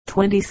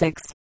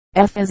26.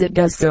 F as it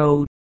does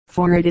so,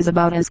 for it is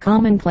about as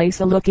commonplace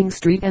a looking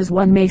street as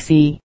one may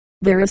see.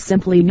 There is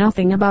simply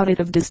nothing about it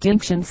of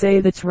distinction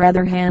save its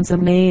rather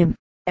handsome name.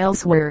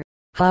 Elsewhere,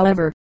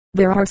 however,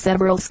 there are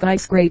several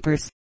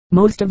skyscrapers,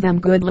 most of them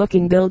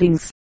good-looking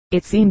buildings.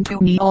 It seemed to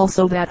me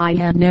also that I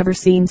had never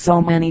seen so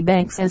many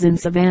banks as in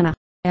Savannah,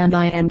 and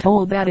I am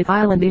told that it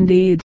island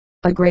indeed,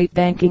 a great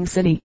banking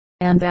city,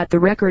 and that the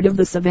record of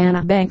the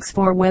Savannah banks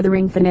for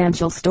weathering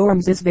financial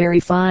storms is very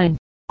fine.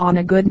 On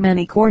a good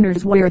many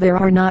corners where there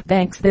are not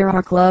banks there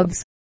are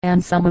clubs,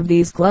 and some of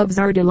these clubs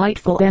are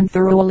delightful and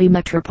thoroughly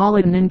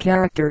metropolitan in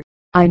character.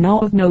 I know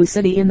of no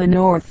city in the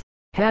North,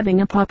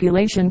 having a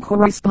population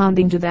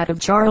corresponding to that of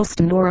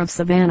Charleston or of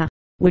Savannah,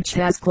 which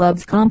has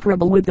clubs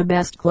comparable with the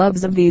best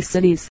clubs of these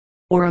cities,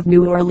 or of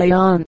New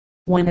Orleans,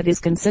 when it is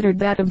considered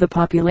that of the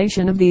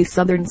population of these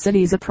southern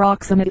cities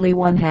approximately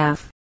one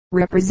half,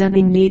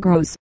 representing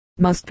Negroes,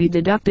 must be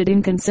deducted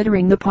in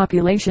considering the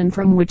population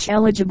from which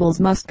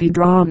eligibles must be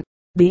drawn.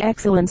 The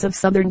excellence of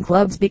southern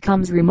clubs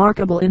becomes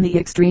remarkable in the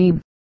extreme.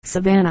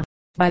 Savannah,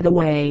 by the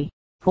way,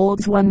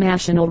 holds one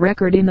national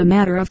record in the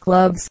matter of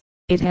clubs.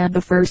 It had the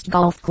first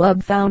golf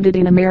club founded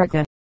in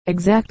America.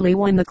 Exactly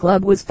when the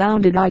club was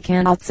founded I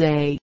cannot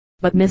say,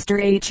 but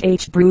Mr.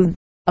 H. Brune,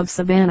 of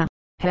Savannah,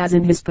 has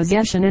in his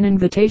possession an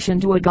invitation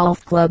to a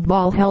golf club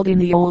ball held in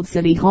the old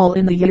city hall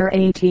in the year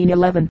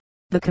 1811.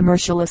 The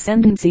commercial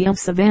ascendancy of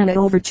Savannah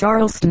over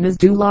Charleston is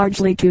due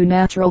largely to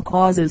natural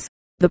causes.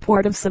 The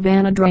port of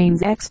Savannah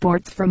drains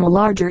exports from a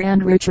larger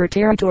and richer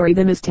territory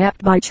than is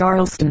tapped by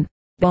Charleston.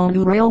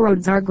 New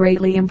railroads are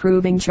greatly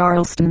improving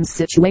Charleston's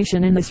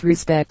situation in this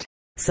respect.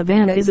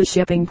 Savannah is a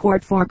shipping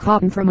port for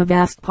cotton from a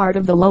vast part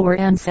of the lower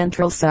and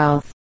central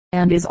South,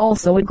 and is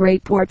also a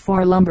great port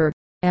for lumber,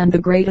 and the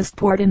greatest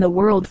port in the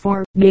world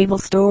for naval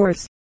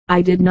stores.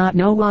 I did not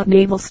know what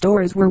naval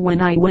stores were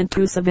when I went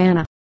to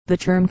Savannah. The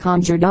term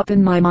conjured up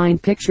in my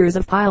mind pictures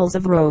of piles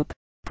of rope,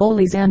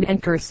 pulleys and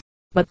anchors,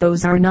 but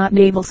those are not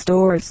naval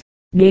stores.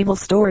 Naval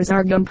stores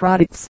are gum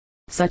products,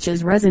 such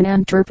as resin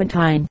and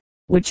turpentine,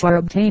 which are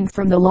obtained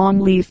from the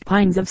long-leafed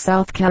pines of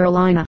South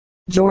Carolina,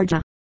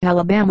 Georgia,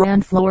 Alabama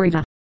and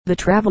Florida. The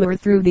traveler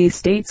through these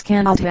states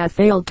cannot have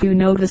failed to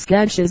notice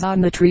gashes on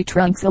the tree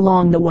trunks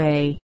along the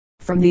way.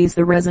 From these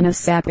the resinous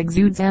sap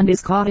exudes and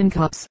is caught in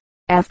cups,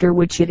 after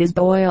which it is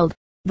boiled,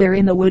 there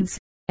in the woods,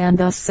 and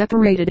thus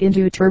separated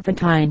into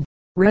turpentine,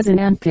 resin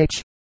and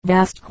pitch.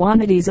 Vast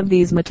quantities of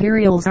these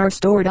materials are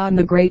stored on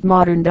the great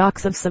modern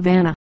docks of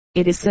Savannah.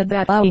 It is said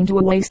that owing to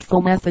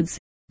wasteful methods,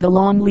 the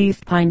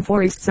long-leafed pine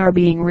forests are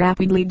being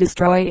rapidly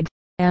destroyed,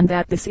 and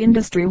that this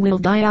industry will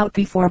die out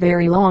before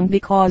very long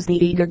because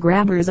the eager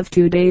grabbers of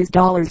today's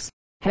dollars,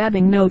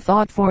 having no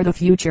thought for the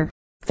future,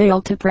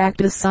 fail to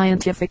practice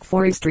scientific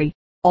forestry.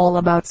 All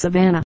about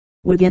Savannah,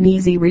 within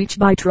easy reach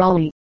by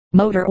trolley,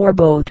 motor or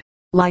boat,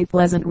 lie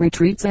pleasant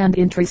retreats and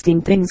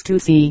interesting things to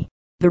see.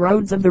 The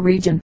roads of the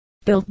region,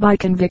 built by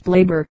convict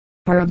labor,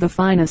 are of the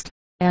finest,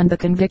 and the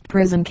convict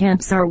prison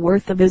camps are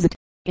worth a visit.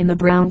 In the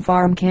Brown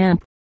Farm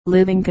Camp,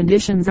 living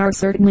conditions are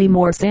certainly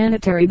more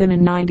sanitary than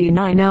in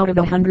 99 out of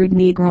 100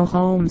 Negro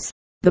homes.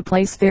 The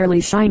place fairly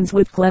shines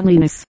with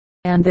cleanliness,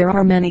 and there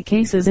are many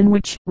cases in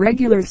which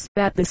regulars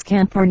at this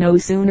camp are no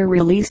sooner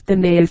released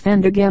than they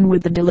offend again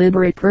with the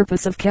deliberate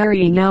purpose of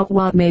carrying out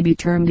what may be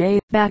termed a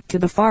back to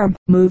the farm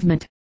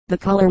movement. The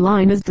color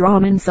line is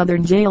drawn in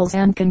southern jails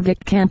and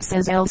convict camps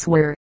as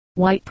elsewhere.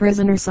 White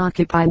prisoners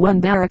occupy one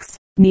barracks,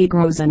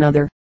 Negroes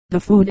another. The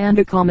food and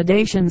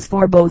accommodations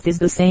for both is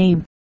the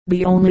same.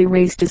 The only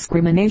race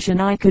discrimination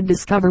I could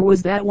discover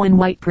was that when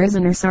white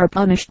prisoners are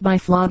punished by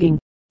flogging,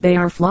 they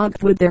are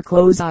flogged with their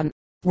clothes on,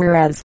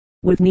 whereas,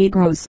 with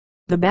Negroes,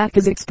 the back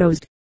is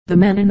exposed. The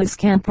men in this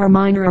camp are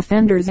minor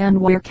offenders and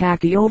wear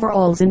khaki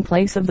overalls in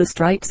place of the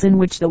stripes in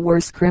which the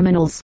worst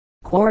criminals,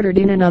 quartered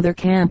in another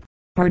camp,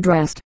 are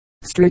dressed.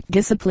 Strict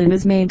discipline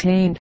is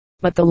maintained,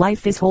 but the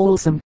life is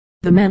wholesome.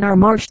 The men are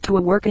marched to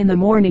work in the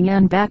morning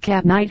and back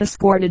at night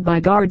escorted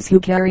by guards who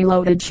carry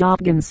loaded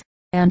shotguns,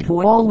 and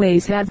who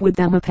always have with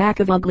them a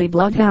pack of ugly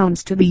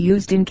bloodhounds to be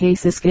used in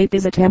case escape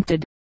is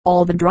attempted.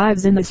 All the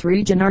drives in this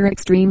region are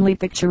extremely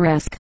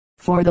picturesque,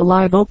 for the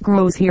live oak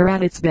grows here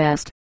at its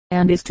best,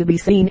 and is to be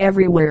seen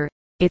everywhere,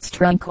 its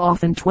trunk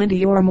often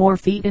 20 or more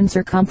feet in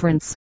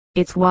circumference,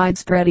 its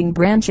wide-spreading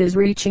branches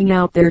reaching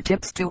out their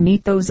tips to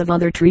meet those of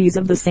other trees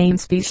of the same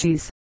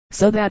species,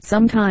 so that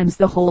sometimes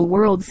the whole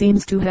world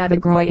seems to have a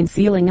groin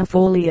ceiling of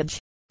foliage,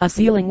 a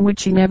ceiling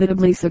which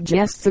inevitably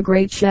suggests a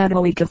great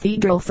shadowy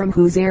cathedral from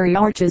whose airy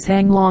arches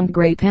hang long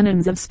gray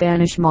pennons of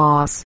Spanish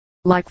moss,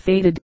 like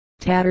faded,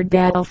 tattered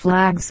battle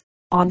flags.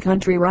 On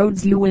country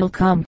roads you will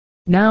come,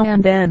 now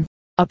and then,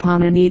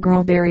 upon a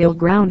Negro burial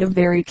ground of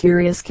very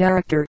curious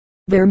character.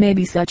 There may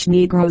be such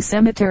Negro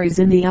cemeteries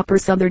in the upper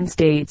southern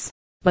states,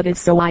 but if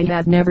so I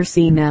have never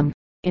seen them.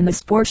 In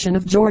this portion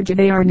of Georgia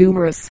they are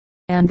numerous,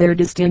 and their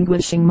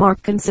distinguishing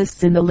mark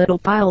consists in the little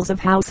piles of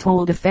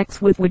household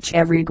effects with which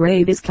every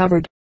grave is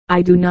covered.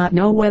 I do not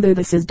know whether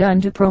this is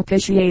done to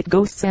propitiate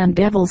ghosts and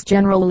devils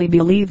generally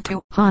believed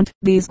to haunt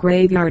these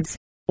graveyards,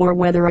 or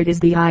whether it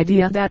is the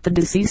idea that the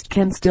deceased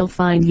can still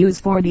find use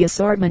for the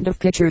assortment of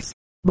pitchers,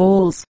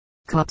 bowls,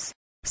 cups,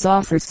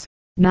 saucers,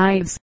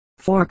 knives,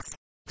 forks,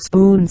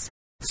 spoons,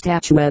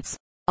 statuettes,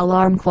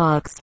 alarm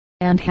clocks,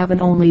 and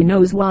heaven only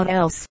knows what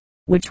else,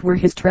 which were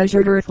his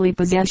treasured earthly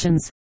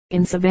possessions.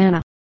 In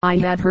Savannah, I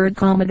had heard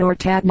Commodore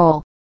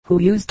Tatnall,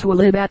 who used to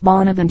live at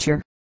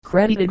Bonaventure,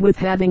 credited with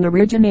having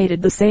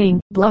originated the saying,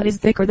 blood is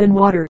thicker than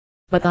water,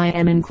 but I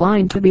am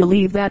inclined to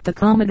believe that the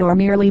Commodore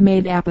merely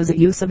made apposite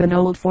use of an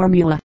old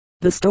formula.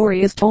 The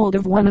story is told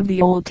of one of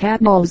the old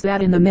Tatnalls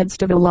that in the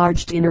midst of a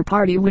large dinner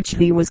party which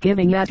he was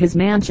giving at his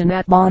mansion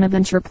at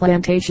Bonaventure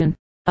Plantation,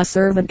 a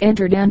servant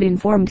entered and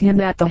informed him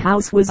that the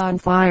house was on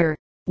fire,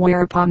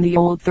 whereupon the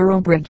old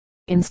thoroughbred,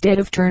 instead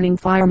of turning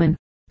fireman,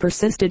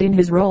 persisted in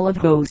his role of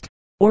host,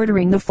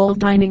 ordering the full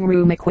dining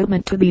room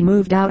equipment to be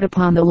moved out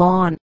upon the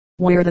lawn,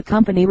 where the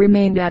company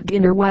remained at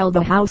dinner while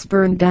the house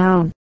burned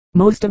down.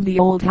 Most of the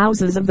old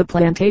houses of the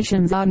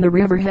plantations on the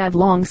river had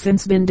long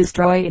since been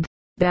destroyed.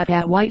 That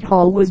at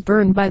Whitehall was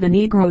burned by the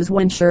negroes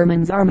when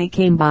Sherman's army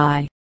came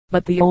by,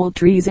 but the old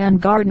trees and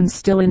gardens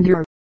still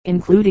endure,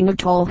 including a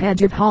tall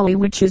hedge of holly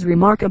which is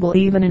remarkable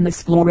even in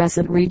this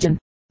florescent region.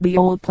 The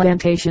old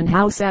plantation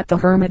house at the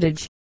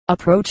Hermitage,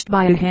 approached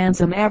by a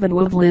handsome avenue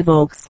of live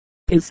oaks,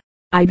 is,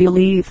 I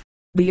believe,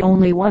 the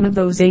only one of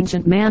those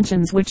ancient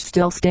mansions which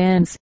still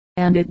stands,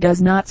 and it does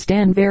not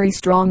stand very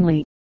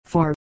strongly,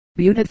 for,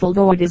 beautiful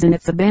though it is in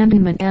its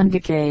abandonment and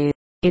decay,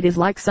 it is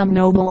like some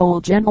noble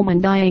old gentleman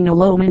dying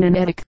alone in an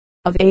attic,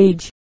 of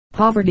age,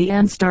 poverty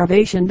and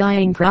starvation,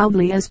 dying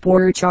proudly as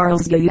poor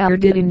Charles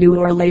Gaillard did in New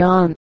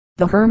Orleans.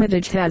 The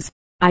Hermitage has,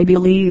 I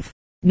believe,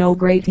 no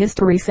great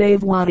history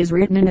save what is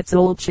written in its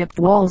old chipped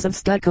walls of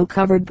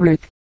stucco-covered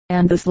brick,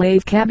 and the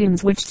slave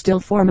cabins which still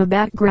form a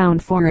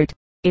background for it.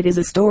 It is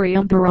a story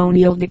of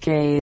baronial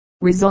decay,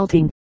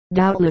 resulting,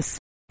 doubtless,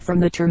 from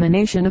the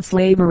termination of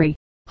slavery.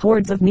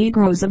 Hordes of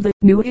Negroes of the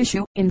new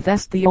issue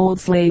infest the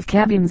old slave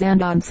cabins,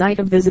 and on sight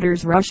of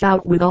visitors rush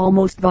out with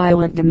almost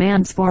violent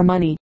demands for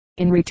money,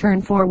 in return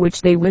for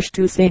which they wish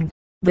to sing.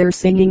 Their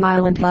singing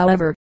island,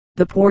 however,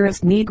 the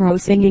poorest Negro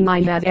singing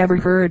I had ever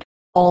heard,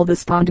 all the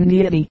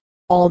spontaneity,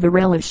 all the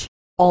relish,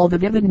 all the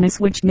vividness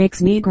which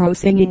makes Negro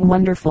singing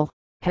wonderful,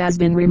 has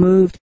been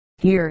removed,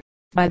 here,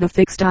 by the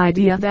fixed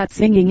idea that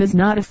singing is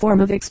not a form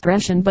of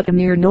expression but a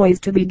mere noise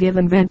to be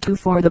given vent to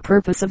for the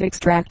purpose of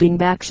extracting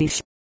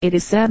backsheesh. It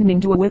is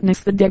saddening to witness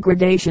the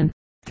degradation,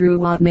 through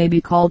what may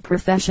be called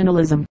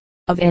professionalism,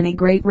 of any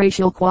great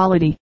racial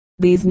quality.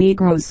 These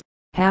Negroes,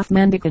 half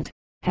mendicant,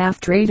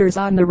 half traders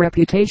on the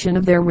reputation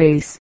of their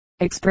race,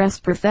 express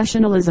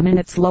professionalism in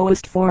its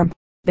lowest form.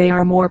 They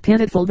are more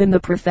pitiful than the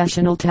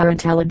professional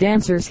tarantella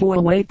dancers who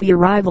await the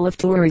arrival of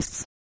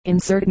tourists, in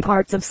certain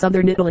parts of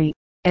southern Italy,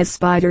 as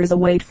spiders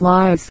await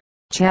flies.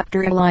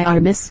 Chapter Li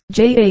Miss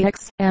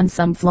Jax and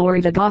some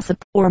Florida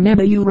gossip, or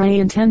memorure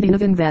intending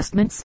of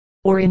investments.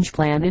 Orange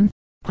plantin,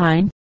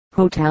 pine,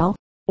 hotel,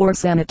 or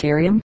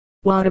sanitarium.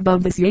 What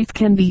above this eighth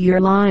can be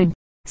your line?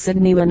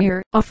 Sidney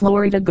Lanier, a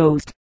Florida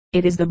ghost.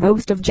 It is the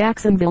boast of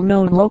Jacksonville,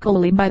 known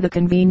locally by the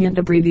convenient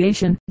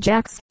abbreviation,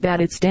 Jax, that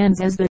it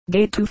stands as the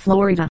gate to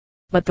Florida.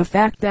 But the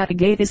fact that a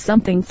gate is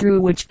something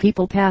through which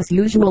people pass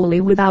usually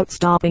without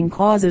stopping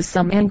causes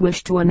some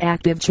anguish to an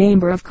active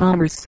chamber of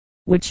commerce,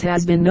 which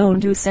has been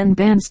known to send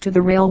bands to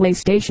the railway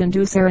station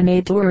to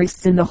serenade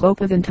tourists in the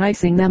hope of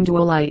enticing them to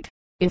alight.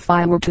 If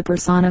I were to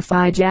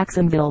personify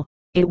Jacksonville,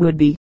 it would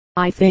be,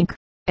 I think,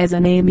 as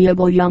an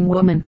amiable young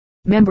woman,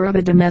 member of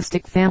a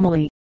domestic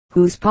family,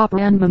 whose papa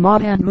and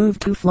mamma had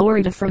moved to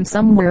Florida from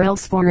somewhere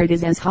else, for it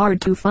is as hard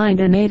to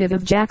find a native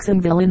of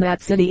Jacksonville in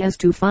that city as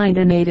to find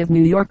a native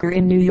New Yorker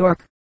in New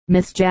York.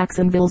 Miss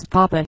Jacksonville's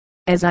papa,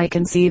 as I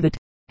conceive it,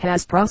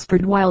 has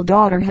prospered while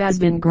daughter has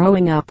been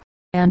growing up,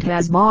 and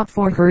has bought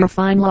for her a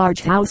fine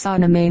large house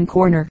on a main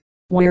corner,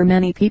 where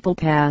many people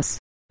pass.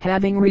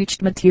 Having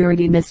reached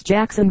maturity, Miss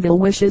Jacksonville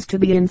wishes to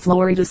be in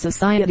Florida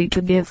society to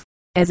give,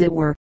 as it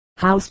were,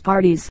 house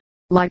parties,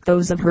 like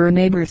those of her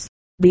neighbors,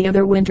 the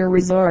other winter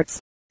resorts.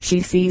 She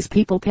sees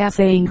people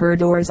passing her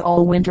doors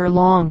all winter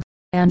long,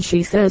 and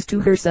she says to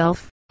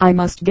herself, I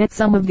must get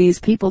some of these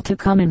people to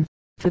come in.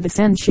 To this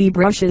end she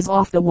brushes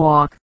off the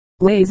walk,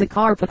 lays a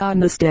carpet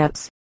on the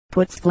steps,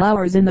 puts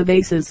flowers in the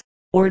vases,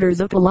 orders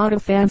up a lot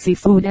of fancy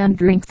food and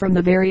drink from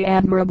the very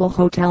admirable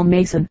Hotel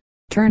Mason,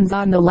 turns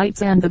on the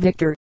lights and the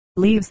Victor,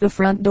 leaves the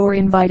front door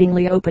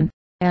invitingly open,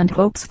 and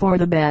hopes for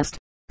the best.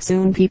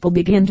 Soon people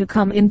begin to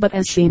come in, but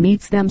as she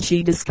meets them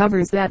she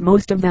discovers that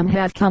most of them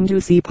have come to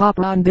see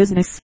Papa on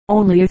business.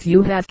 Only a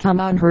few have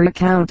come on her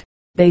account.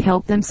 They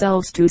help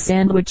themselves to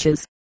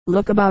sandwiches,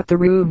 look about the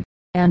room,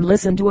 and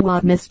listen to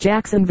what Miss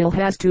Jacksonville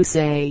has to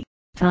say.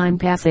 Time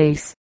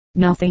passes.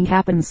 Nothing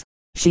happens.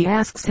 She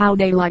asks how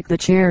they like the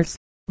chairs.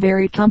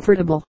 Very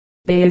comfortable.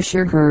 They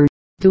assure her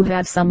to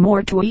have some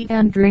more to eat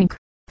and drink.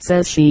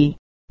 Says she,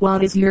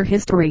 what is your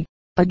history?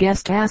 A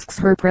guest asks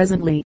her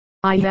presently.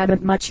 I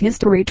haven't much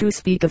history to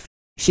speak of,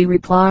 she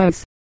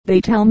replies.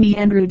 They tell me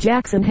Andrew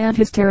Jackson had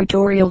his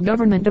territorial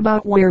government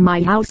about where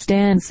my house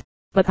stands,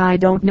 but I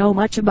don't know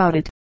much about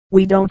it.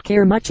 We don't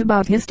care much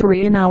about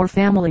history in our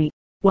family.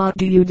 What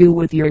do you do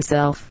with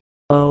yourself?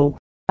 Oh,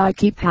 I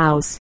keep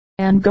house,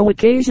 and go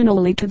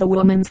occasionally to the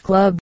women's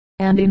club,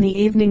 and in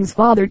the evenings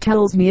father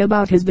tells me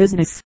about his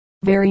business.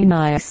 Very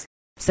nice,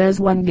 says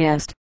one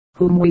guest,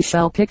 whom we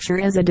shall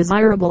picture as a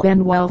desirable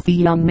and wealthy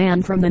young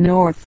man from the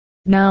north.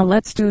 Now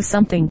let's do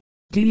something.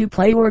 Do you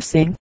play or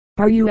sing?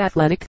 Are you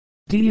athletic?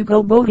 Do you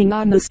go boating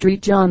on the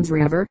St. John's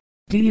River?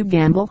 Do you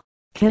gamble?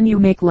 Can you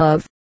make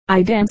love?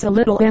 I dance a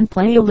little and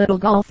play a little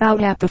golf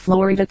out at the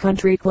Florida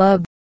Country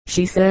Club,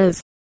 she says,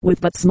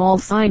 with but small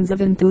signs of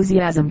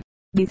enthusiasm.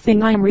 The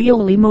thing I'm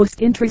really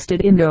most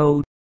interested in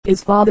though,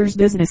 is father's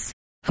business.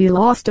 He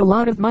lost a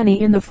lot of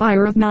money in the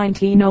fire of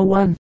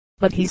 1901,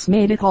 but he's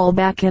made it all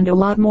back and a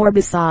lot more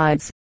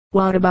besides.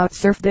 What about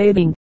surf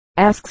bathing?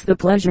 Asks the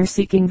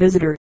pleasure-seeking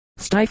visitor,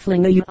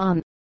 stifling a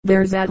yawn.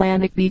 There's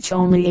Atlantic Beach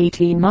only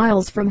 18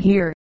 miles from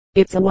here.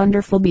 It's a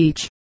wonderful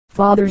beach.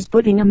 Father's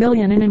putting $1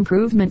 million in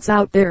improvements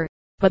out there,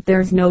 but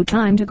there's no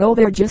time to go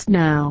there just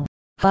now.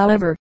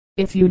 However,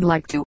 if you'd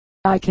like to,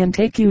 I can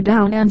take you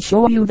down and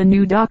show you the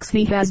new docks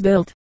he has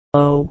built.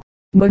 Oh,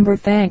 Mumber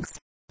thanks,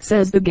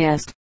 says the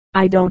guest.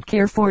 I don't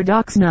care for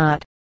docks,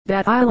 not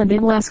that island,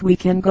 unless we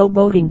can go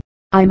boating.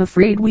 I'm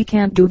afraid we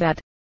can't do that,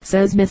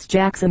 says Miss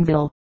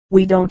Jacksonville.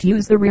 We don't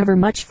use the river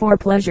much for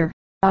pleasure.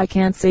 I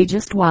can't say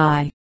just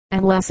why,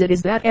 unless it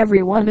is that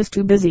everyone is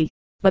too busy.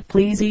 But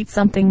please eat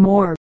something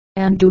more,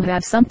 and do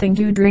have something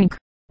to drink.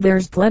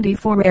 There's plenty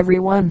for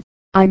everyone.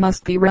 I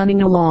must be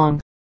running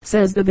along,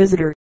 says the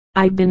visitor.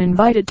 I've been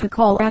invited to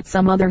call at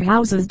some other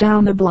houses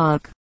down the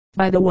block.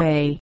 By the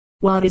way,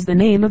 what is the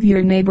name of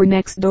your neighbor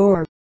next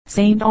door?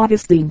 St.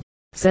 Augustine,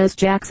 says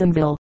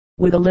Jacksonville,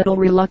 with a little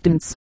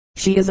reluctance.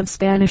 She is of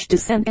Spanish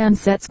descent and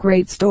sets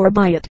great store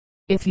by it.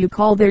 If you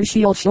call there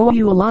she'll show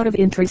you a lot of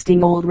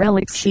interesting old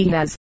relics she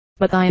has.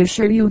 But I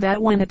assure you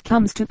that when it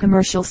comes to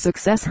commercial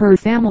success her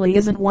family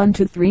isn't 1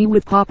 to 3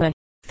 with Papa.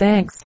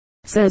 Thanks,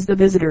 says the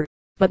visitor,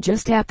 but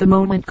just at the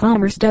moment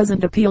commerce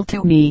doesn't appeal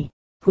to me,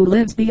 who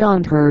lives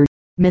beyond her.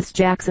 Miss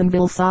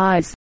Jacksonville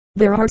sighs.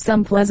 There are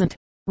some pleasant,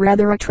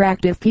 rather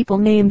attractive people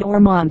named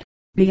Ormond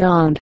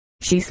beyond,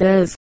 she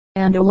says,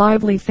 and a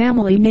lively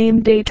family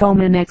named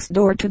Daytona next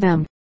door to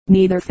them.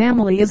 Neither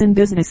family is in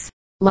business,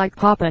 like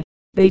Papa.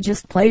 They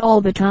just play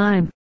all the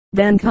time.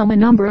 Then come a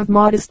number of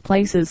modest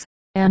places,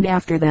 and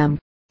after them,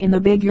 in the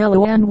big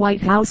yellow and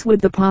white house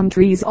with the palm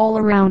trees all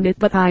around it,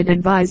 but I'd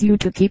advise you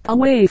to keep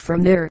away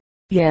from there.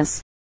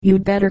 Yes,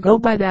 you'd better go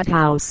by that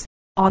house.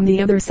 On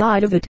the other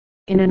side of it,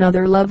 in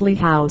another lovely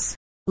house,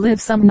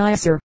 live some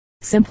nicer,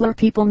 simpler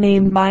people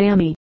named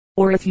Miami.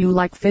 Or if you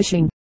like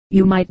fishing,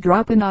 you might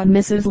drop in on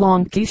Mrs.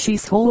 Longkey.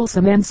 She's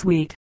wholesome and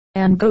sweet,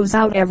 and goes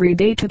out every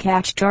day to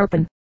catch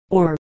tarpon.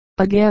 Or,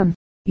 again,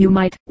 you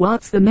might.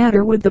 What's the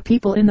matter with the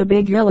people in the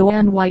big yellow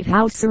and white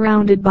house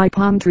surrounded by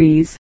palm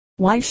trees?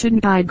 Why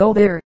shouldn't I go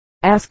there?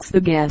 Asks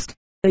the guest.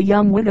 The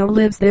young widow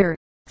lives there,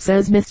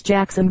 says Miss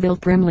Jacksonville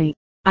primly.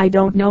 I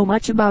don't know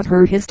much about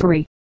her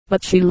history,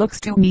 but she looks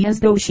to me as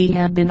though she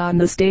had been on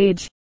the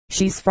stage.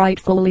 She's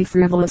frightfully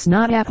frivolous,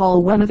 not at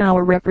all one of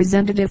our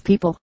representative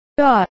people.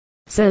 Ah,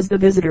 says the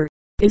visitor.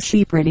 Is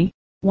she pretty?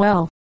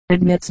 Well,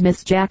 admits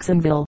Miss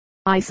Jacksonville,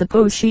 I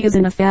suppose she is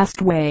in a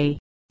fast way,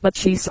 but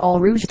she's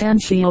all rouged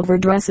and she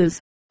overdresses.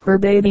 Her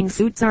bathing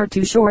suits are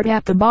too short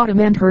at the bottom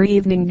and her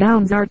evening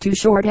gowns are too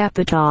short at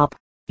the top.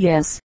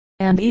 Yes,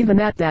 and even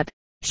at that,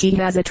 she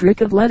has a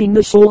trick of letting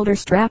the shoulder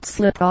straps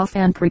slip off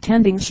and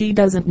pretending she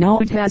doesn't know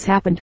it has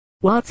happened.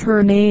 What's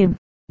her name?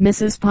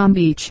 Mrs. Palm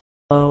Beach.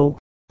 Oh,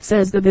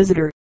 says the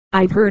visitor,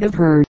 I've heard of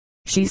her.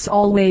 She's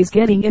always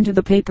getting into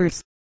the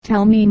papers.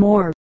 Tell me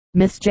more.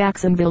 Miss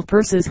Jacksonville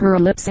purses her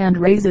lips and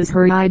raises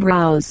her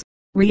eyebrows.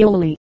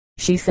 Really,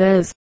 she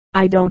says,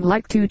 I don't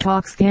like to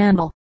talk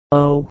scandal.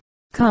 Oh,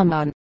 come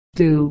on,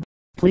 do,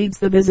 pleads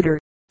the visitor.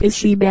 Is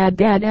she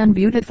bad and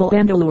beautiful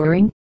and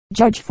alluring?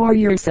 Judge for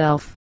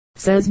yourself,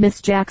 says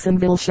Miss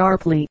Jacksonville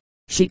sharply.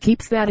 She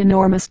keeps that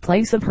enormous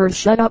place of hers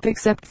shut up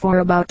except for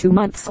about 2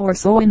 months or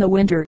so in the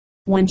winter,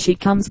 when she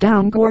comes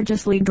down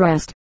gorgeously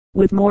dressed,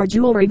 with more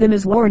jewelry than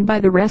is worn by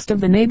the rest of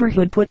the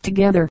neighborhood put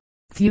together.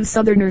 Few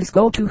Southerners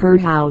go to her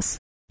house.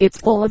 It's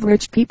full of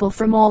rich people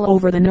from all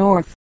over the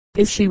north.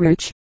 Is she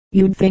rich?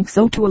 You'd think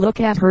so to look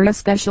at her,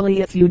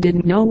 especially if you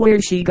didn't know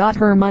where she got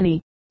her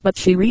money. But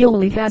she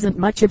really hasn't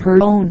much of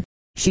her own.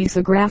 She's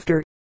a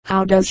grafter.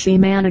 How does she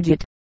manage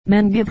it?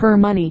 Men give her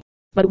money.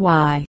 But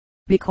why?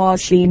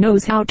 Because she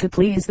knows how to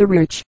please the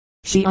rich.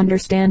 She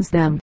understands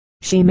them.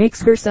 She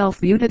makes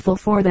herself beautiful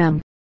for them.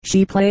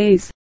 She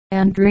plays,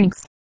 and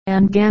drinks,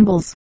 and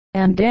gambles,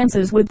 and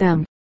dances with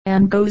them,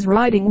 and goes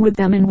riding with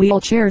them in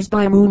wheelchairs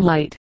by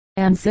moonlight,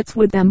 and sits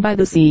with them by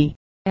the sea,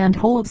 and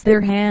holds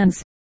their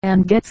hands,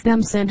 and gets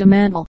them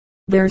sentimental.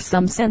 There's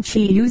some sense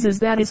she uses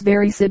that is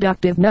very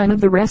seductive. None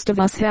of the rest of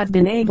us have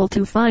been able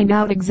to find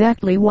out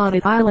exactly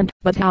what island.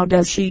 But how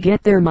does she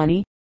get their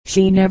money?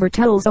 She never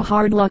tells a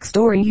hard luck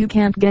story. You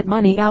can't get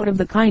money out of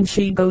the kind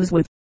she goes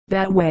with,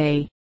 that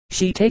way.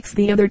 She takes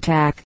the other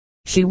tack.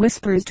 She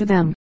whispers to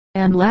them,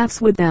 and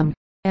laughs with them,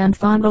 and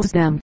fondles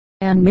them,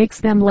 and makes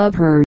them love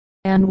her.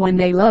 And when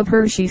they love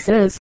her she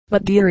says,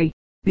 but dearie,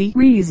 be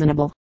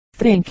reasonable.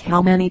 Think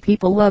how many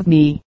people love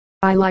me.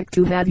 I like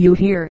to have you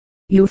here,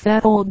 you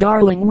fat old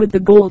darling with the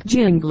gold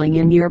jingling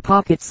in your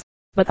pockets.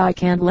 But I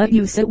can't let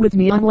you sit with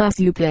me unless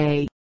you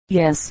pay.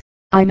 Yes,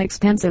 I'm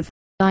expensive,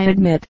 I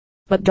admit.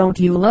 But don't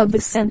you love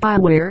the scent I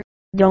wear?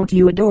 Don't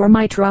you adore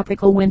my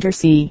tropical winter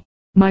sea?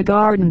 My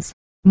gardens,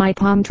 my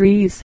palm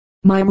trees,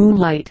 my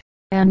moonlight,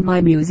 and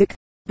my music?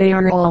 They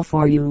are all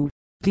for you,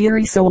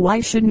 dearie, so why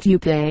shouldn't you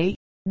pay?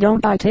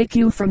 Don't I take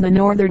you from the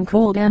northern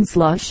cold and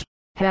slush?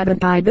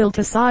 Haven't I built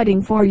a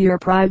siding for your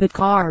private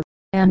car,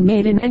 and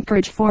made an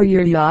anchorage for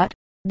your yacht?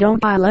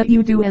 Don't I let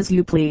you do as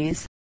you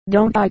please?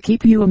 Don't I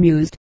keep you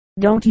amused?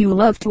 Don't you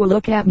love to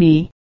look at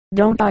me?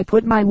 Don't I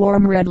put my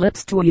warm red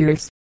lips to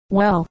yours?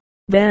 Well,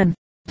 then,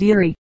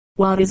 dearie,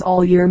 what is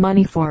all your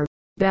money for?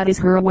 That is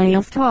her way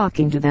of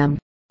talking to them.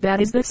 That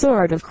is the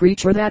sort of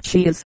creature that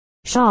she is.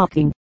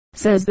 Shocking,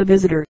 says the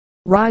visitor,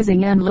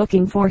 rising and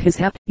looking for his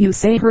hat. You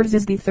say hers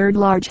is the third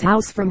large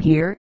house from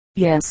here?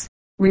 Yes.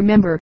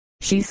 Remember,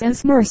 she's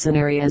as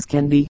mercenary as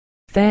can be.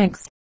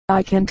 Thanks,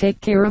 I can take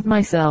care of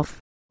myself.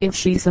 If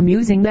she's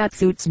amusing, that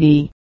suits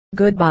me.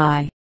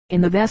 Goodbye.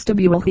 In the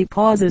vestibule he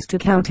pauses to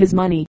count his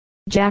money.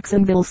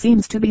 Jacksonville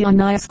seems to be a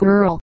nice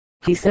girl,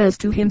 he says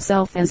to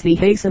himself as he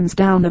hastens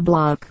down the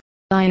block.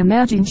 I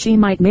imagine she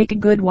might make a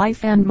good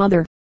wife and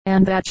mother,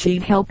 and that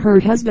she'd help her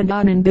husband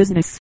on in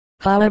business.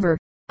 However,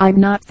 I'm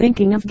not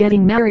thinking of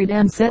getting married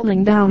and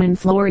settling down in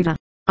Florida.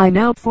 I'm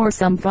out for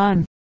some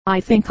fun. I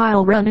think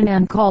I'll run in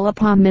and call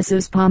upon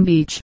Mrs. Palm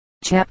Beach.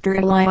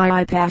 Chapter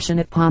LII.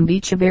 Passionate Palm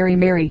Beach, a very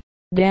merry,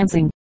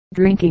 dancing,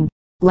 drinking,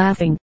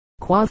 laughing,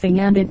 quaffing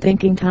and in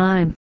thinking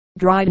time.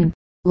 Dryden,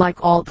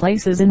 like all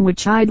places in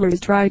which idlers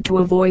try to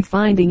avoid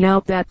finding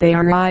out that they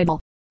are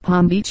idle,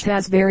 Palm Beach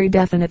has very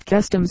definite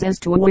customs as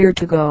to where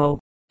to go,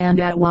 and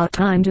at what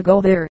time to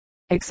go there,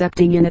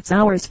 excepting in its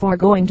hours for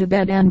going to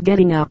bed and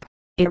getting up.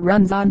 It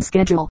runs on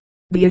schedule.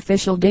 The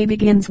official day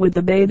begins with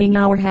the bathing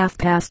hour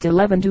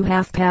 11:30 to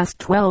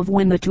 12:30,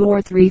 when the 2,000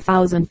 or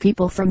 3,000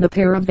 people from the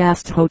pair of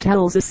vast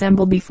hotels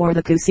assemble before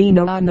the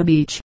casino on the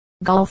beach.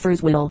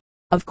 Golfers will,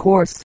 of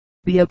course,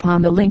 be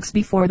upon the links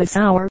before this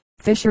hour.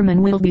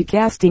 Fishermen will be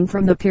casting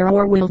from the pier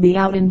or will be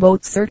out in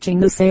boats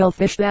searching the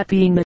sailfish, that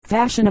being the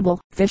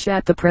fashionable fish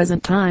at the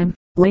present time.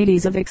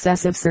 Ladies of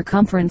excessive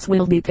circumference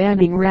will be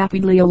panting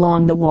rapidly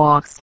along the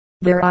walks,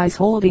 their eyes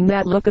holding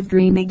that look of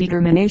dreamy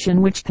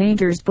determination which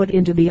painters put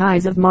into the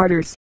eyes of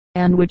martyrs,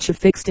 and which a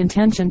fixed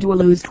intention to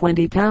lose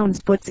 20 pounds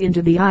puts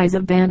into the eyes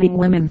of banding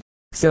women.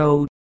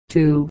 So,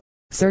 too,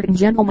 certain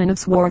gentlemen of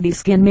swarthy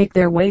skin make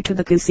their way to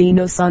the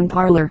casino sun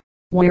parlor,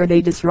 where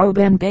they disrobe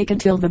and bake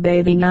until the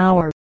bathing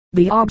hour.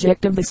 The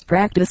object of this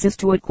practice is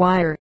to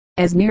acquire,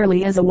 as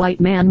nearly as a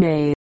white man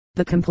may,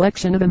 the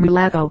complexion of a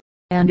mulatto,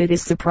 and it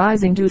is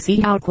surprising to see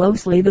how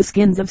closely the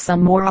skins of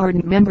some more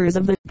ardent members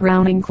of the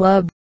Browning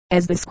Club,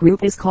 as this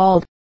group is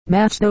called,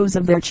 match those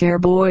of their chair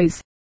boys.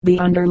 The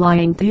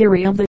underlying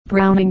theory of the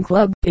Browning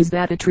Club is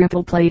that a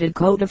triple-plated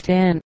coat of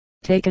tan,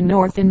 taken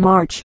north in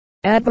March,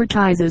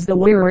 advertises the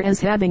wearer as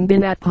having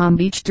been at Palm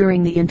Beach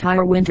during the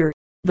entire winter,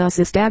 thus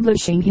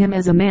establishing him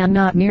as a man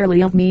not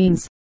merely of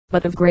means,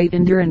 but of great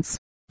endurance.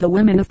 The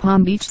women of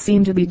Palm Beach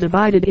seem to be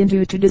divided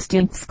into two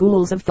distinct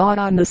schools of thought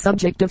on the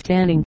subject of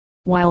tanning.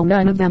 While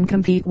none of them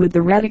compete with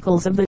the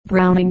radicals of the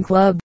Browning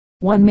Club,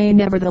 one may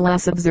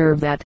nevertheless observe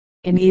that,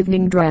 in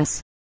evening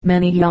dress,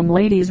 many young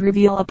ladies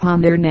reveal upon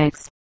their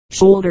necks,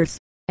 shoulders,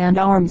 and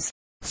arms,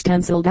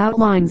 stenciled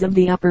outlines of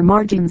the upper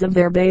margins of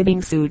their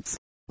bathing suits.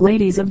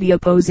 Ladies of the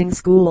opposing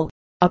school,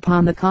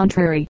 upon the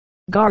contrary,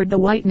 guard the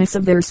whiteness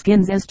of their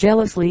skins as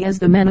jealously as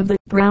the men of the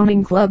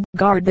Browning Club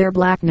guard their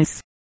blackness,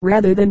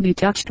 rather than be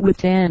touched with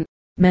tan.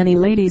 Many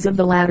ladies of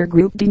the latter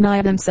group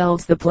deny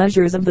themselves the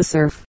pleasures of the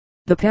surf.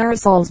 The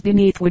parasols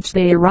beneath which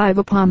they arrive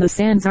upon the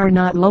sands are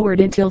not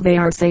lowered until they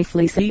are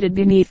safely seated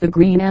beneath the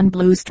green and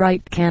blue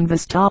striped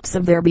canvas tops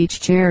of their beach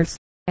chairs,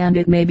 and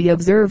it may be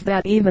observed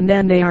that even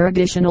then they are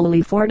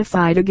additionally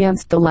fortified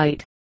against the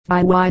light,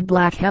 by wide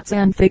black hats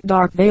and thick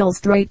dark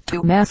veils draped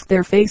to mask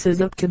their faces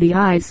up to the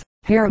eyes,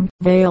 harem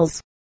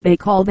veils. They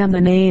call them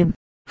the name,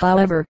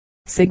 however,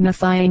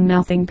 signifying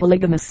nothing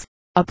polygamous.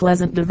 A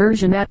pleasant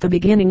diversion at the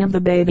beginning of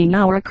the bathing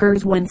hour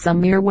occurs when some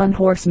mere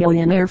one-horse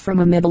millionaire from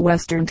a middle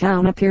western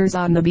town appears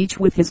on the beach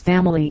with his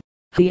family.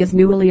 He is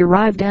newly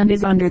arrived and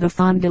is under the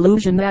fond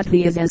delusion that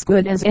he is as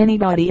good as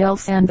anybody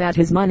else and that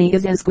his money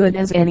is as good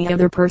as any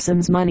other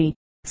person's money.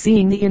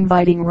 Seeing the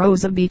inviting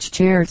rows of beach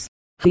chairs,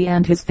 he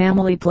and his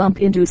family plump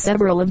into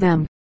several of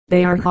them.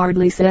 They are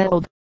hardly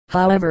settled,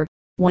 however,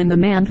 when the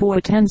man who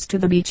attends to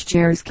the beach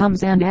chairs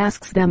comes and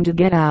asks them to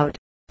get out,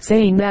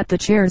 saying that the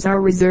chairs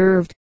are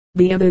reserved.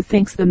 The other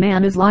thinks the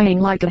man is lying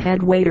like a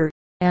head waiter,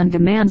 and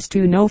demands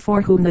to know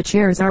for whom the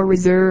chairs are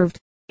reserved.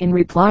 In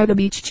reply the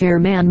beach chair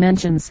man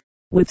mentions,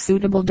 with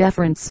suitable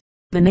deference,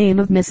 the name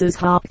of Mrs.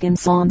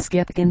 Hopkinson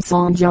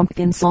Skipkinson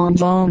Jumpkinson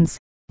Jones.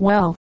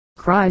 Well,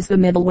 cries the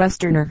Middle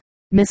Westerner,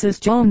 Mrs.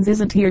 Jones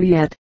isn't here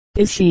yet,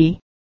 is she?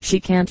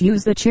 She can't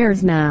use the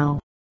chairs now,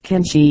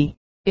 can she?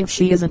 If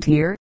she isn't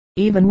here,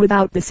 even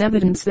without this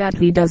evidence that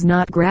he does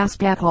not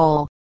grasp at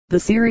all the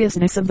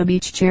seriousness of the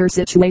beach chair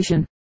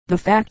situation. The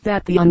fact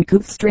that the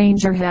uncouth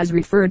stranger has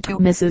referred to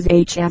Mrs.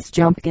 H.S.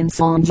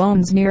 Jumpkinson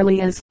Jones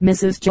merely as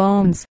Mrs.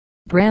 Jones,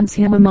 brands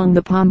him among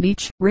the Palm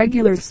Beach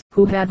regulars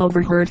who have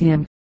overheard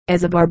him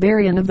as a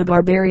barbarian of the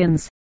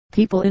barbarians.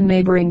 People in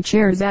neighboring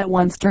chairs at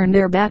once turn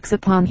their backs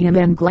upon him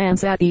and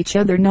glance at each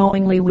other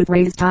knowingly with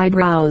raised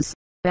eyebrows.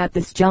 At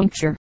this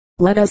juncture,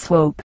 let us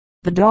hope,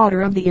 the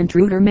daughter of the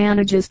intruder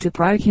manages to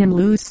pry him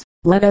loose.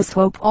 Let us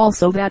hope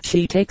also that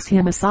she takes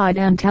him aside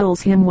and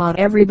tells him what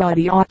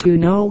everybody ought to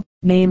know,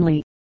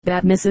 namely,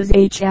 that Mrs.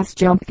 H.S.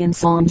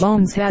 Jumpkinson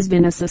Jones has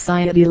been a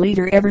society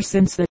leader ever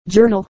since the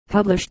Journal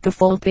published the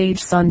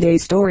full-page Sunday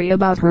story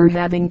about her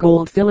having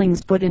gold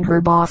fillings put in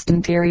her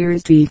Boston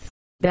Terrier's teeth.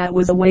 That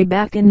was away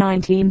back in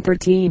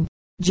 1913,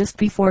 just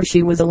before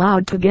she was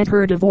allowed to get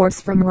her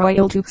divorce from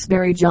Royal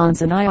Tewkesbury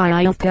Johnson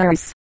II of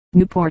Paris,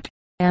 Newport,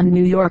 and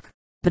New York.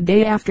 The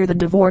day after the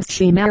divorce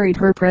she married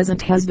her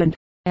present husband,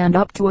 and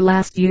up to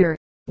last year,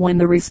 when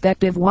the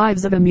respective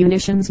wives of a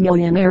munitions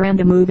millionaire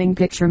and a moving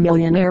picture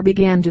millionaire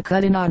began to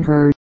cut in on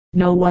her,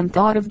 no one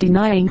thought of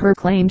denying her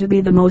claim to be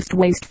the most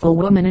wasteful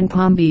woman in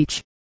Palm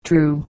Beach.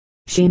 True,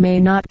 she may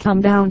not come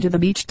down to the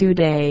beach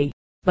today,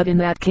 but in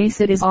that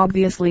case it is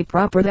obviously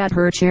proper that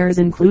her chairs,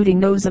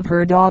 including those of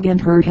her dog and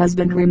her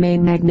husband,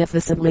 remain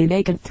magnificently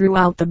vacant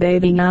throughout the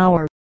bathing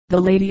hour. The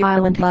Lady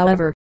Island,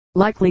 however,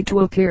 likely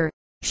to appear,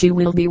 she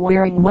will be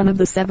wearing one of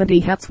the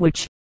 70 hats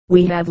which,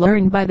 we have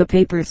learned by the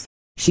papers,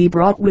 she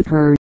brought with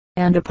her,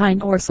 and a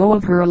pint or so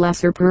of her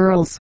lesser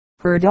pearls.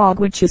 Her dog,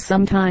 which is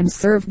sometimes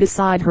served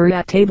beside her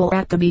at table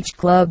at the beach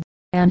club,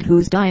 and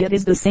whose diet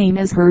is the same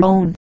as her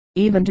own,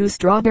 even to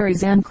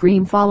strawberries and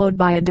cream followed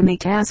by a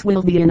demi-tasse,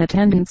 will be in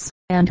attendance,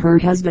 and her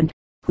husband,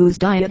 whose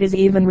diet is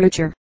even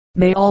richer,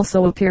 may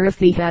also appear if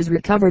he has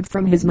recovered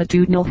from his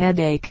matutinal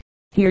headache.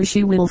 Here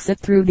she will sit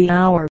through the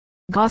hour,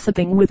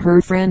 gossiping with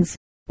her friends,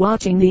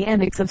 watching the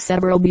antics of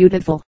several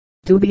beautiful,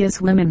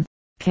 dubious women,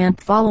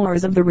 camp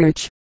followers of the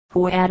rich,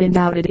 who add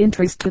undoubted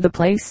interest to the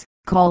place,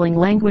 calling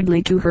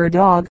languidly to her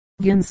dog,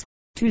 Guns,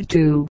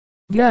 Tutu,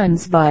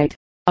 Guns Bite,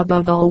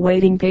 above all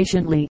waiting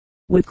patiently,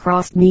 with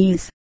crossed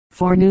knees,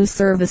 for news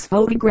service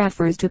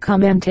photographers to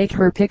come and take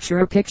her picture,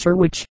 a picture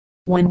which,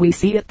 when we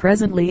see it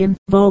presently in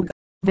Vogue,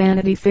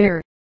 Vanity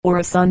Fair, or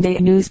a Sunday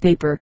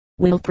newspaper,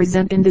 will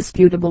present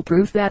indisputable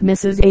proof that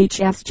Mrs.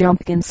 H.S.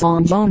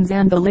 Jumpkinson Jones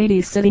and the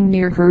ladies sitting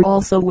near her,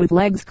 also with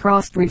legs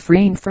crossed,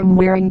 refrained from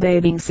wearing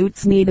bathing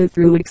suits neither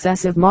through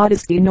excessive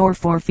modesty nor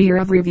for fear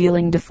of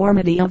revealing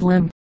deformity of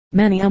limb.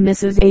 Many a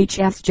Mrs.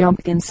 H.S.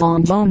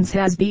 Jumpkinson Jones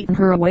has beaten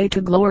her way to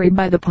glory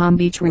by the Palm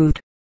Beach route.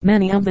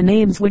 Many of the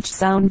names which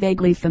sound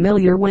vaguely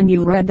familiar when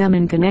you read them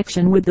in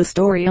connection with the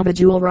story of a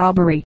jewel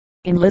robbery,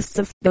 in lists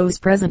of those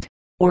present,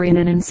 or in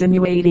an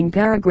insinuating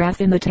paragraph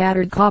in the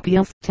tattered copy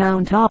of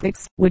Town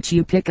Topics which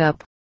you pick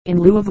up, in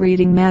lieu of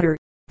reading matter,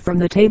 from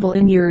the table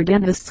in your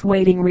dentist's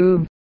waiting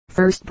room,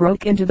 first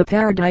broke into the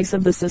paradise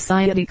of the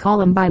society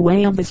column by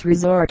way of this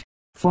resort.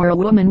 For a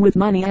woman with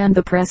money and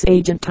the press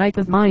agent type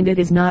of mind it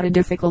is not a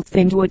difficult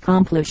thing to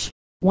accomplish.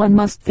 One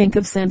must think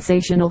of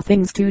sensational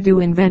things to do,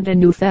 invent a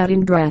new fad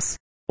in dress,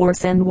 or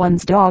send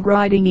one's dog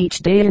riding each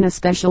day in a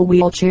special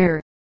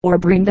wheelchair, or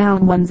bring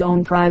down one's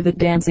own private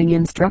dancing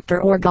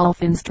instructor or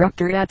golf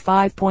instructor at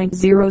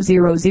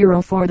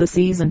 5,000 for the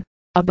season.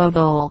 Above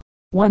all,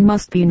 one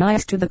must be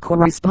nice to the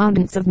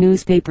correspondents of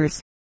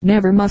newspapers.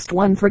 Never must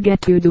one forget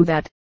to do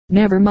that.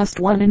 Never must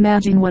one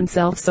imagine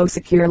oneself so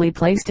securely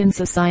placed in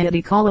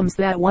society columns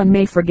that one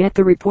may forget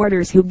the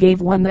reporters who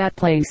gave one that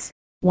place.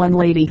 One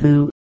lady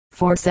who,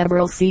 for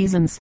several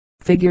seasons,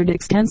 figured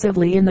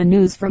extensively in the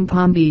news from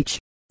Palm Beach,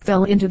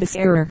 fell into this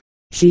error.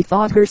 She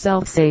thought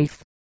herself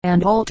safe,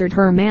 and altered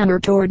her manner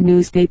toward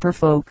newspaper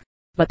folk.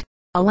 But,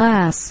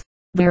 alas,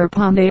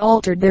 thereupon they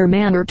altered their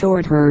manner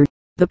toward her.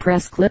 The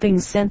press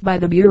clippings sent by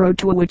the bureau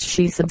to which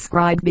she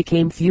subscribed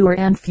became fewer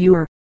and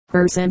fewer.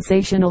 Her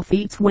sensational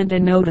feats went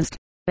unnoticed.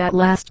 At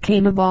last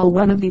came a ball,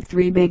 one of the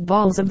 3 big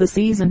balls of the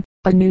season.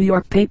 A New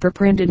York paper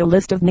printed a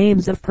list of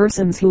names of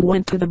persons who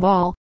went to the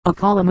ball, a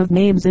column of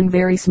names in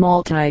very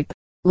small type.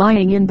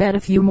 Lying in bed a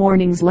few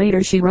mornings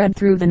later she read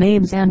through the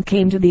names and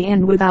came to the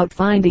end without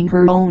finding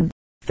her own.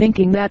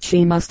 Thinking that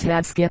she must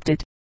have skipped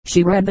it,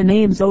 she read the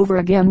names over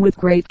again with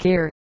great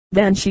care.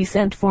 Then she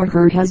sent for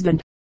her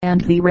husband,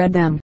 and he read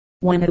them.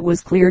 When it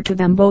was clear to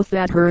them both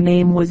that her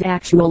name was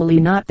actually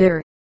not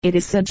there, it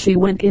is said she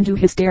went into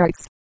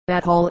hysterics.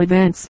 At all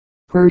events,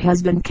 her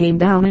husband came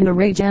down in a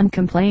rage and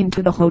complained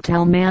to the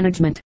hotel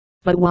management.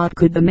 But what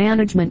could the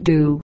management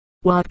do?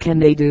 What can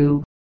they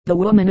do? The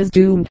woman is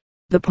doomed.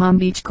 The Palm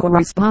Beach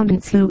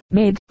correspondents who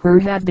made her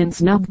have been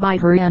snubbed by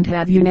her and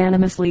have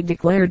unanimously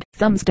declared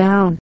thumbs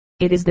down.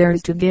 It is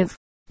theirs to give,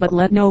 but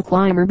let no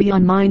climber be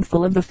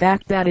unmindful of the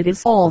fact that it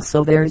is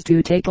also theirs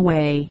to take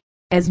away.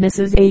 As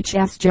Mrs.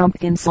 H.S.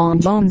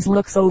 Jumpkinson Jones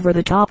looks over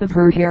the top of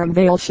her harem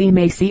veil she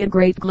may see a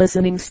great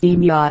glistening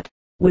steam yacht,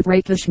 with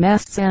rakish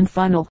masts and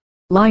funnel,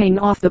 lying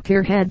off the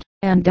pier head,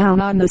 and down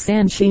on the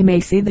sand she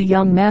may see the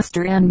young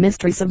master and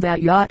mistress of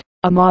that yacht,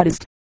 a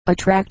modest,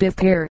 attractive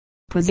pair,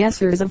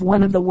 possessors of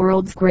one of the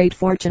world's great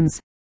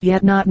fortunes,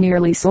 yet not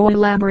nearly so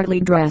elaborately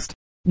dressed,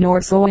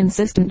 nor so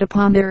insistent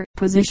upon their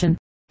position,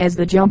 as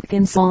the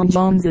Jumpkin St.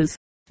 Joneses.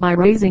 By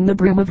raising the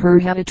brim of her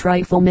hat a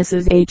trifle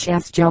Mrs.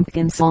 H.S.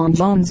 Jumpkin St.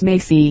 Jones may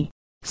see,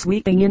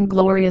 sweeping in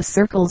glorious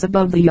circles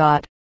above the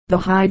yacht, the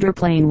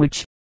hydroplane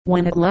which,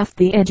 when it left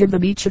the edge of the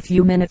beach a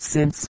few minutes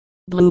since,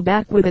 blew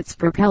back with its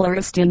propeller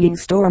a stinging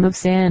storm of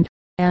sand,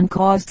 and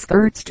caused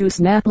skirts to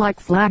snap like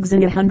flags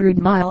in a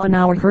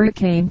 100-mile-an-hour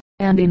hurricane.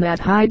 And in that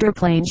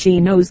hydroplane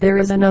she knows there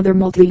is another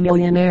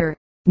multimillionaire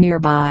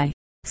nearby,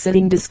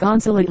 sitting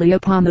disconsolately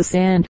upon the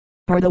sand,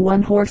 or the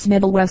one-horse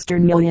Middle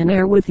Western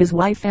millionaire with his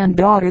wife and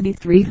daughter, the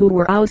three who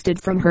were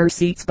ousted from her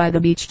seats by the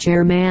beach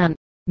chairman.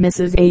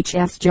 Mrs.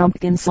 H.S.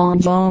 Jumpkin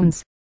St.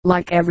 Jones,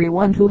 like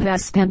everyone who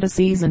has spent a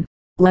season,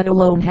 let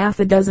alone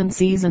half a dozen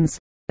seasons,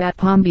 at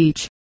Palm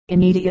Beach,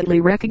 immediately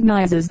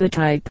recognizes the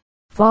type.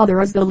 Father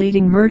as the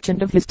leading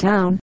merchant of his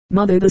town,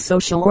 mother the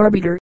social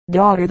orbiter,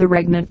 daughter the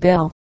regnant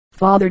belle.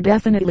 Father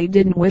definitely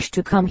didn't wish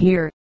to come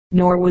here,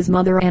 nor was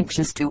mother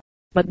anxious to,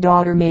 but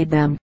daughter made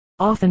them.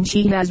 Often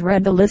she has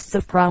read the lists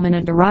of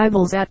prominent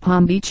arrivals at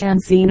Palm Beach and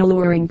seen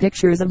alluring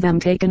pictures of them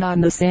taken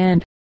on the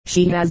sand.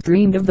 She has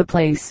dreamed of the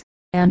place,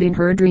 and in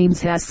her dreams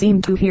has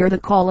seemed to hear the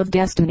call of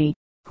destiny.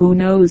 Who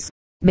knows,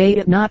 may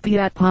it not be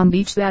at Palm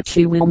Beach that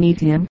she will meet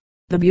him,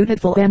 the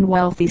beautiful and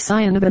wealthy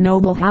scion of a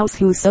noble house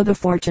who, so the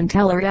fortune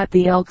teller at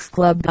the Elks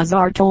Club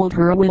Bazaar told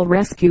her, will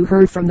rescue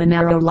her from the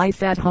narrow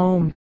life at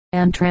home,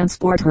 and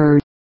transport her,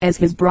 as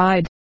his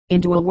bride,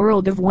 into a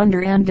world of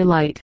wonder and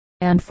delight.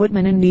 And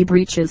footman in knee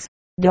breeches.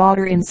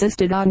 Daughter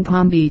insisted on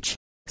Palm Beach,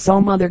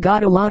 so mother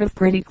got a lot of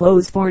pretty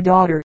clothes for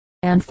daughter,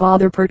 and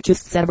father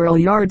purchased several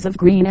yards of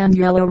green and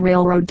yellow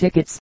railroad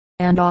tickets,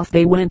 and off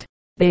they went.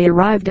 They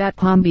arrived at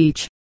Palm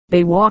Beach.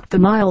 They walked the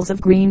miles of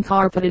green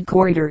carpeted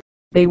corridor.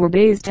 They were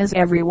bathed as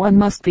everyone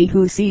must be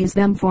who sees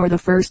them for the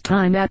first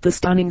time at the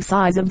stunning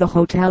size of the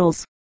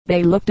hotels.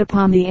 They looked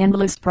upon the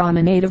endless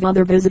promenade of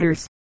other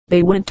visitors.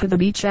 They went to the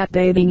beach at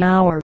bathing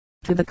hour,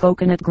 to the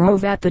coconut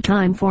grove at the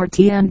time for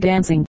tea and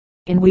dancing,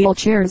 in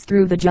wheelchairs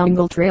through the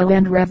jungle trail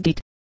and revdit,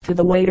 to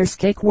the waiter's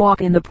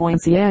cakewalk in the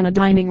Poinciana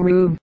dining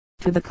room,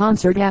 to the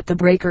concert at the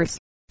Breakers,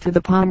 to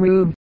the Palm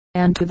Room,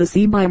 and to the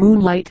sea by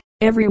moonlight.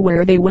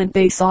 Everywhere they went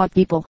they saw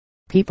people,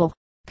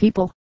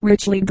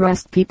 richly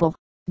dressed people,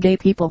 gay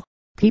people,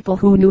 people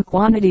who knew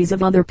quantities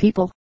of other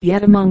people,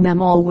 yet among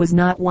them all was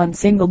not one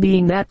single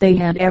being that they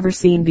had ever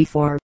seen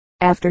before.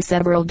 After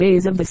several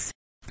days of this,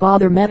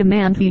 father met a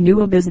man he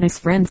knew, a business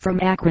friend from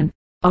Akron.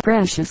 A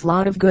precious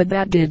lot of good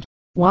that did.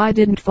 Why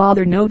didn't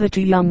father know the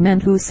two young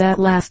men who sat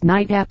last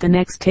night at the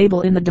next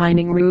table in the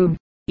dining room?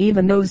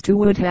 Even those two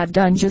would have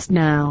done just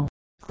now.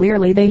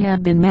 Clearly they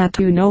had been mad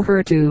to know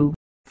her too,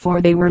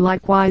 for they were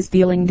likewise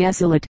feeling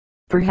desolate.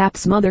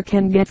 Perhaps mother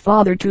can get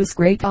father to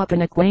scrape up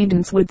an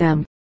acquaintance with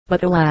them.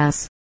 But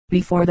alas,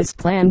 before this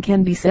plan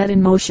can be set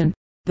in motion,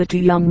 the two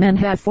young men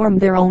have formed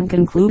their own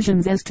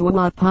conclusions as to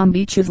what Palm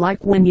Beach is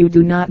like when you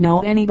do not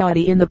know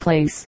anybody in the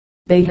place.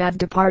 They have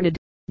departed.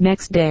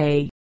 Next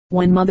day,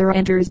 when mother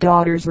enters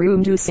daughter's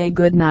room to say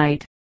good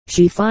night,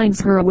 she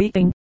finds her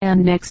weeping,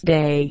 and next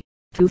day,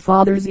 to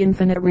father's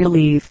infinite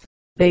relief,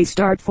 they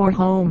start for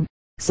home.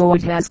 So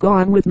it has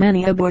gone with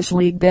many a bush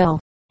league belle.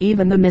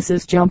 Even the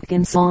Mrs.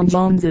 Jumpkin St.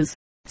 Joneses,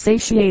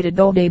 satiated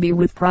though they be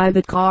with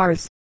private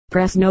cars,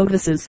 press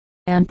notices,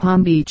 and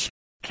Palm Beach,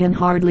 can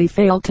hardly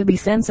fail to be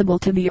sensible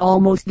to the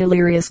almost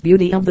delirious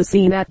beauty of the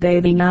scene at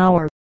bathing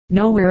hour.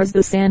 Nowhere is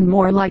the sand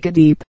more like a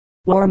deep,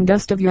 warm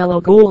dust of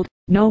yellow gold.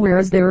 Nowhere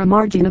is there a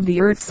margin of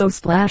the earth so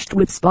splashed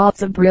with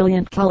spots of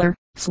brilliant color.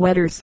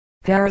 Sweaters,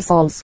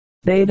 parasols,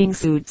 bathing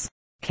suits,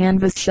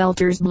 canvas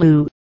shelters,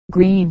 blue,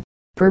 green,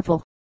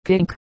 purple,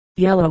 pink,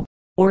 yellow,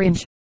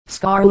 orange,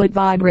 scarlet,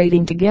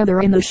 vibrating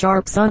together in the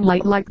sharp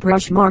sunlight like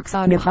brush marks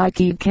on a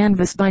high-keyed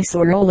canvas by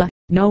Sorolla.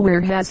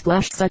 Nowhere has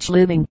flashed such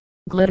living,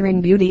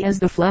 glittering beauty as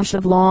the flesh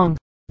of long,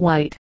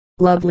 white,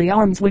 lovely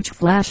arms which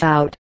flash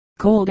out,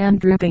 cold and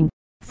dripping,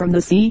 from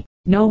the sea.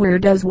 Nowhere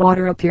does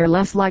water appear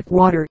less like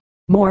water,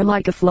 more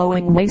like a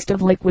flowing waste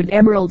of liquid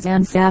emeralds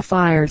and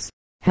sapphires,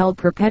 held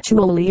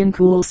perpetually in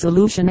cool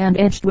solution and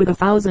edged with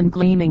 1,000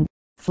 gleaming,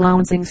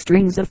 flouncing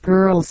strings of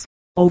pearls.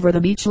 Over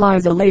the beach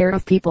lies a layer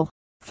of people,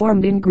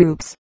 formed in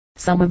groups,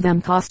 some of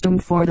them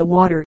costumed for the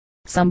water,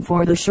 some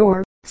for the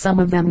shore, some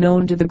of them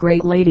known to the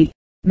great lady,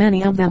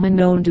 many of them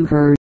unknown to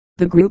her.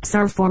 The groups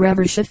are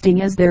forever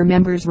shifting as their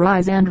members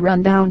rise and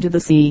run down to the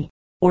sea,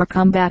 or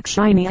come back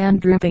shiny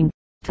and dripping,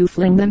 to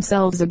fling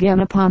themselves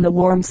again upon the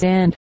warm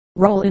sand,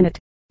 roll in it,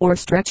 or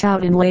stretch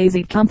out in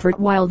lazy comfort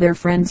while their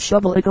friends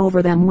shovel it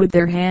over them with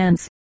their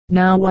hands.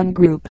 Now one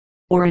group,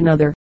 or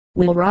another,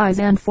 will rise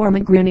and form a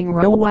grinning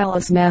row while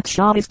a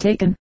snapshot is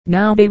taken.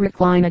 Now they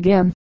recline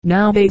again.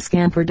 Now they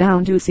scamper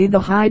down to see the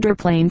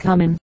hydroplane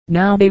coming.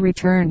 Now they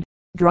return,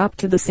 drop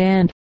to the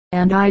sand,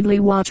 and idly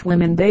watch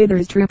women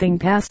bathers tripping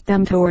past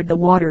them toward the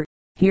water.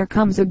 Here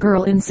comes a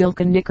girl in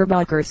silken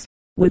knickerbockers,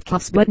 with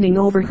cuffs buttoning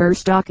over her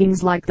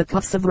stockings like the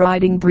cuffs of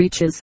riding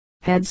breeches,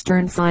 heads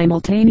turned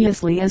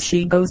simultaneously as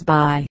she goes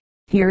by.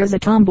 Here is a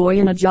tomboy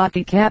in a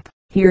jockey cap,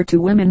 Here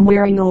two women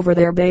wearing over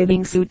their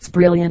bathing suits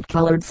brilliant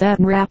colored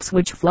satin wraps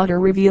which flutter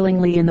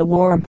revealingly in the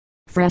warm,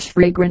 fresh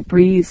fragrant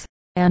breeze.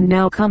 And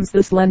now comes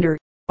the slender,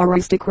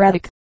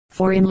 aristocratic,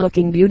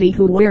 foreign-looking beauty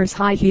who wears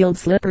high-heeled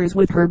slippers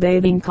with her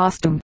bathing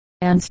costume,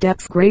 and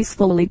steps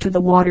gracefully to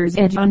the water's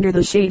edge under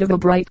the shade of a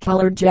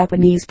bright-colored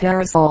Japanese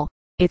parasol.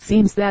 It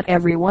seems that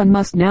everyone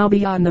must now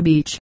be on the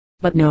beach.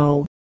 But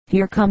no.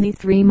 Here come the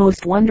three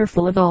most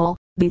wonderful of all,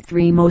 the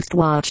three most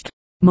watched,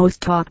 most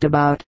talked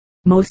about,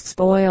 most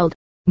spoiled,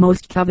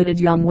 most coveted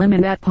young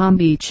women at Palm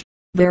Beach.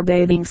 Their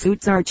bathing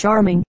suits are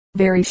charming,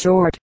 very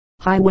short,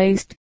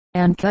 high-waist,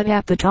 and cut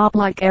at the top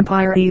like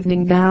Empire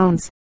evening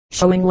gowns,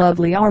 showing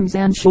lovely arms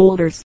and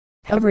shoulders,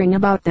 hovering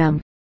about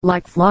them,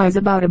 like flies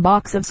about a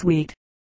box of sweet